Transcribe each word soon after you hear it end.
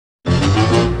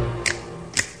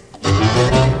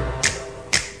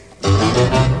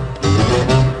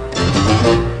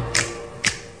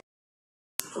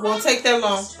It won't take that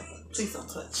long. Please don't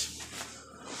touch.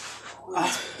 Don't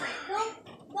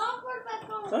put it back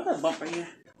on. I got a bump right here.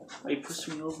 Why you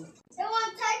pushing me over? It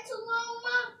won't take too long,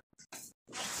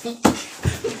 Mom.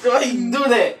 Why you do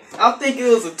that? I think it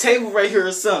was a table right here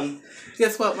or something.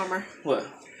 Guess what, Mama? What?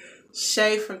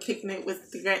 Shay from Kicking It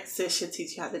with the Grant said she'll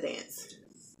teach you how to dance.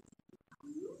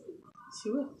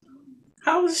 She will.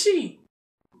 How old is she?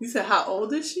 You said how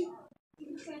old is she?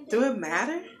 Do it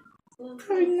matter?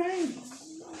 Probably 90.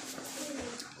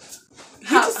 He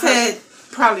just said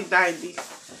probably 90.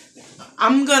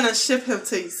 I'm gonna ship him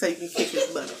to you so you can kick his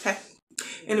butt, okay?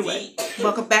 Anyway,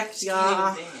 welcome back,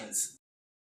 y'all.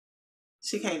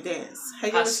 She can't dance.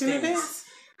 Have you ever seen her dance?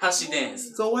 How she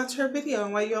dance? Go watch her video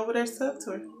and while you're over there, sub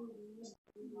to her.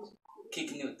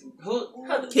 Kicking it with the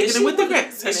who? Kicking it with the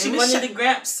Gramps. Is she one of the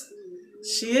Gramps?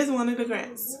 She is one of the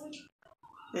Gramps.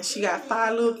 And she got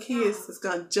 5 little kids that's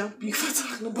gonna jump you for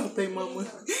talking about their mama.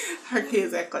 Her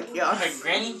kids act like y'all. Her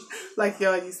granny? Like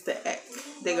y'all used to act.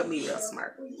 They gonna be real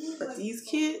smart. But these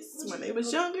kids, when they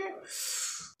was younger,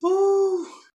 whoo,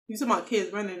 you talking about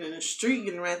kids running in the street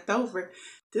getting ran over.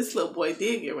 This little boy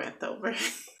did get ran over.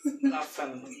 Not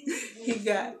funny. He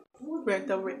got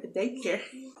ran over at the daycare.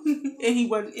 And he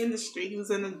wasn't in the street. He was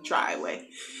in the driveway.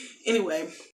 Anyway,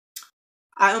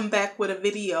 I am back with a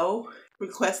video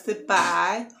requested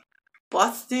by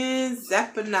Boston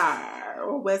Zapanar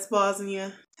or West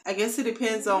Bosnia. I guess it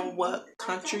depends on what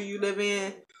country you live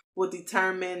in will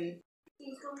determine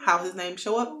how his name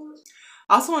show up.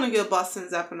 I also want to give Boston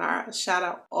Zapanar a shout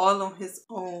out all on his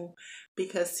own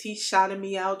because he shouted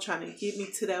me out trying to get me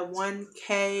to that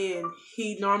 1K, and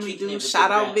he normally do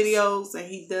shout out videos and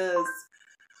he does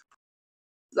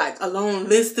like a long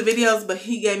list of videos, but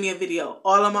he gave me a video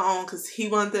all on my own because he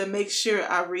wanted to make sure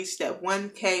I reached that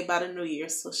 1K by the new year.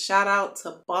 So shout out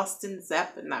to Boston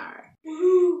Zapanar.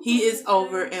 He is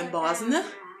over in Bosnia.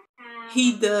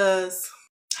 He does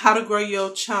how to grow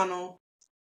your channel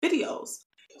videos.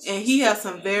 And he has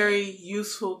some very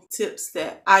useful tips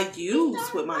that I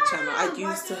use with my channel. I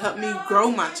use to help me grow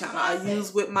my channel. I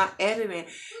use with my editing.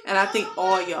 And I think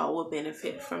all y'all will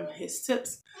benefit from his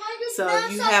tips. So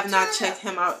if you have not checked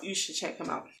him out, you should check him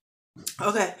out.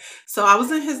 Okay, so I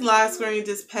was in his live screen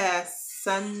this past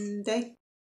Sunday,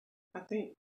 I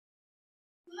think.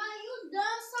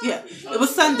 Yeah, it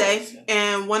was Sunday.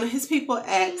 And one of his people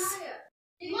asked,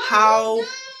 how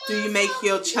do you make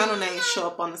your channel name show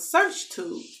up on the search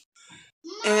tube?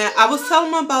 And I was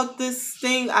telling him about this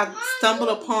thing I stumbled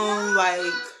upon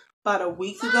like about a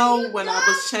week ago when I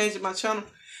was changing my channel.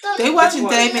 They watching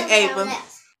Dave and Ava,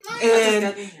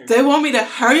 and they want me to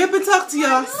hurry up and talk to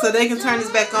y'all so they can turn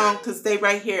this back on because they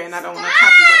right here and I don't want to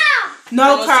copyright.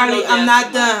 No, Carly, I'm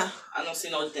not done. I don't see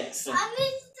no dance.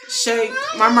 Shay,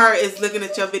 Mama is looking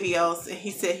at your videos and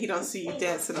he said he don't see you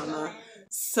dancing on none.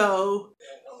 So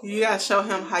you gotta show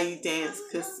him how you dance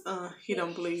because he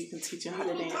don't believe you can teach him how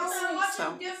to dance.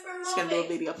 So she's gonna do a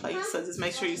video for you. So just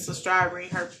make sure you subscribe, ring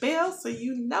her bell so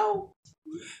you know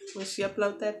when she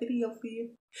upload that video for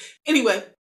you. Anyway,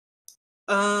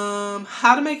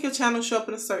 how to make your channel show up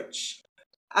in a search.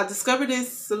 I discovered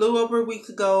this a little over a week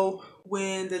ago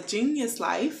when the Genius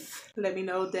Life let me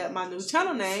know that my new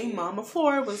channel name, Mama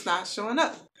 4, was not showing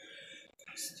up.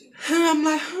 And I'm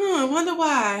like, I wonder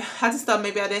why. I just thought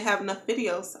maybe I didn't have enough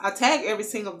videos. I tag every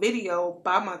single video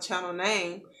by my channel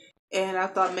name, and I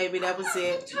thought maybe that was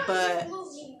it. But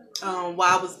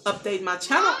while I was updating my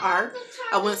channel art,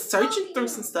 I went searching through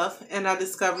some stuff, and I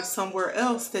discovered somewhere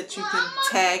else that you can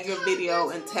tag your video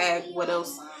and tag what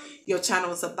else your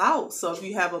channel is about. So if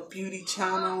you have a beauty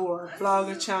channel or a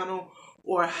vlogger channel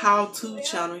or a how-to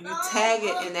channel, you tag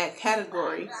it in that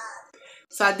category.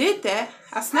 So I did that.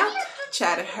 I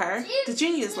Snapchatted her, the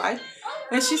Genius Life,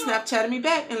 and she Snapchatted me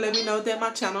back and let me know that my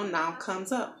channel now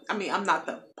comes up. I mean, I'm not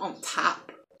the on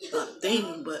top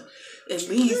thing, but at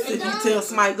least if you tell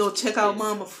somebody go check out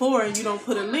Mama 4 and you don't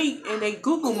put a link and they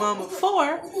Google Mama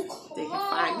 4, they can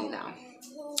find me now.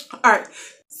 Alright,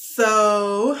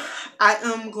 so I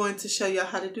am going to show y'all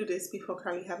how to do this before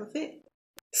Carly have a fit.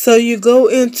 So you go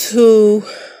into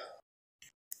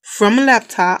from a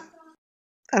laptop.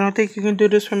 I don't think you can do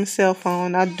this from a cell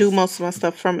phone. I do most of my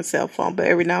stuff from a cell phone, but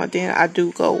every now and then I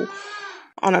do go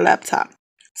on a laptop.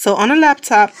 So on a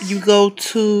laptop, you go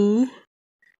to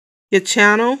your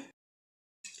channel.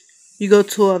 You go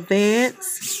to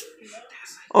Advanced.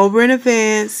 Over in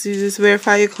Advanced, you just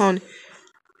verify your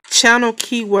channel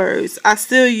keywords. I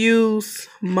still use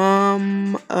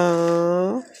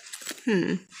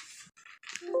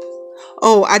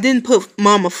Oh, I didn't put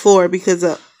Mama 4 because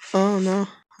of, oh no.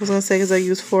 I was going to say because I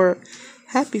use 4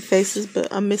 happy faces, but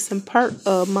I'm missing part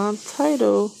of my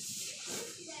title.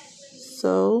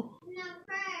 So,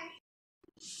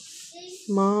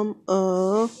 Mom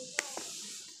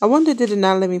I wonder did it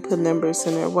not let me put numbers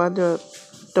in there? Why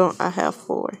don't I have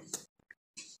 4?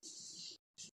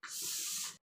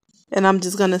 And I'm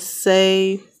just gonna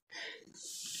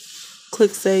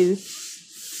click save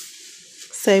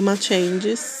my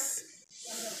changes.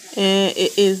 And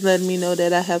it is letting me know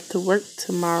that I have to work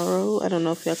tomorrow. I don't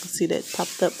know if y'all can see that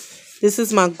popped up. This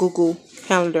is my Google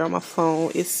Calendar on my phone.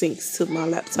 It syncs to my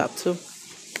laptop too.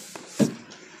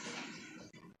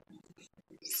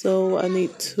 So I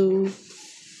need to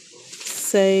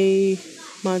save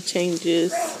my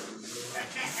changes.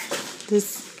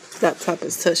 This laptop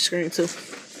is touchscreen too.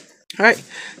 Alright.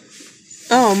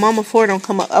 Oh, Mama 4 don't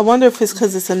come up. I wonder if it's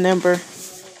because it's a number.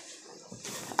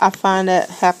 I find that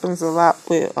happens a lot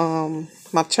with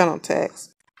my channel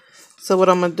tags. So what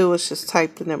I'm going to do is just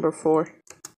type the number 4.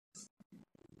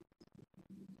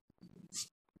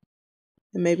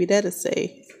 And maybe that'll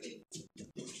say.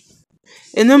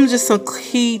 And them just some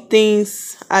key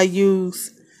things I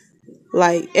use.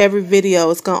 Like every video,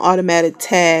 it's going to automatic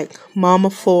tag Mama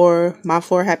 4, my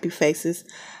 4 happy faces.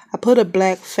 I put a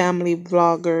black family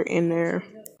vlogger in there.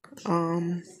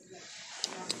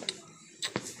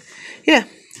 Yeah,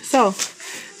 so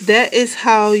that is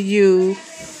how you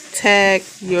tag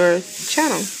your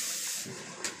channel.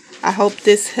 I hope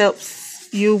this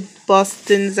helps you,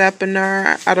 Boston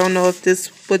Zappiner. I don't know if this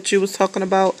what you was talking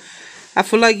about. I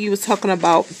feel like you was talking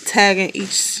about tagging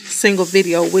each single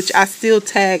video, which I still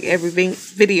tag every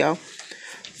video.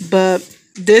 But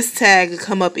this tag will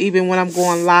come up even when I'm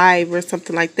going live or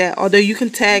something like that. Although you can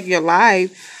tag your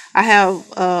live, I have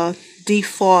a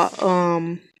default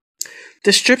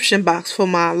description box for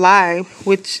my live,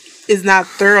 which is not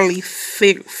thoroughly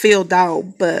filled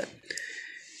out, but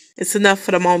it's enough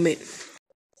for the moment.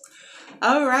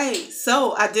 Alright,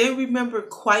 so I didn't remember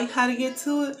quite how to get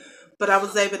to it, but I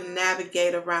was able to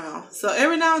navigate around. So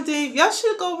every now and then, y'all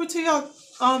should go over to your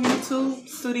YouTube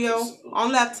studio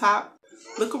on laptop,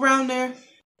 look around there,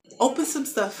 open some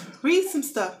stuff, read some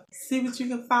stuff, see what you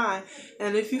can find.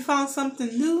 And if you found something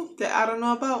new that I don't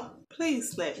know about,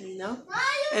 please let me know.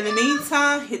 In the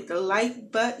meantime, hit the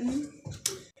like button,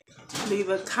 leave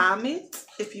a comment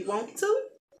if you want to,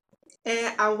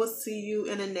 and I will see you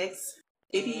in the next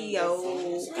video.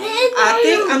 I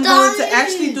think I'm going to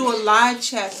actually do a live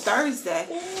chat Thursday.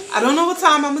 I don't know what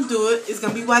time I'm going to do it. It's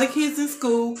going to be while the kids in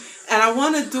school, and I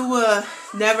want to do a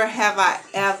never have I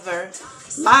ever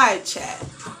live chat.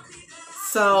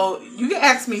 So you can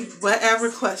ask me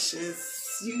whatever questions.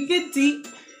 You can get deep,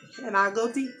 and I'll go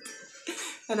deep.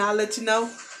 And I'll let you know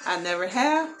I never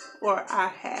have or I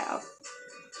have.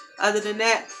 Other than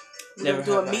that, we're going to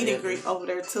do a meet and greet over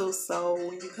there too. So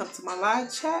when you come to my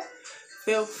live chat,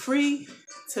 feel free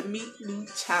to meet new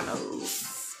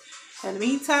channels. In the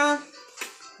meantime,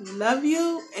 love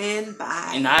you and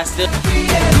bye. And I still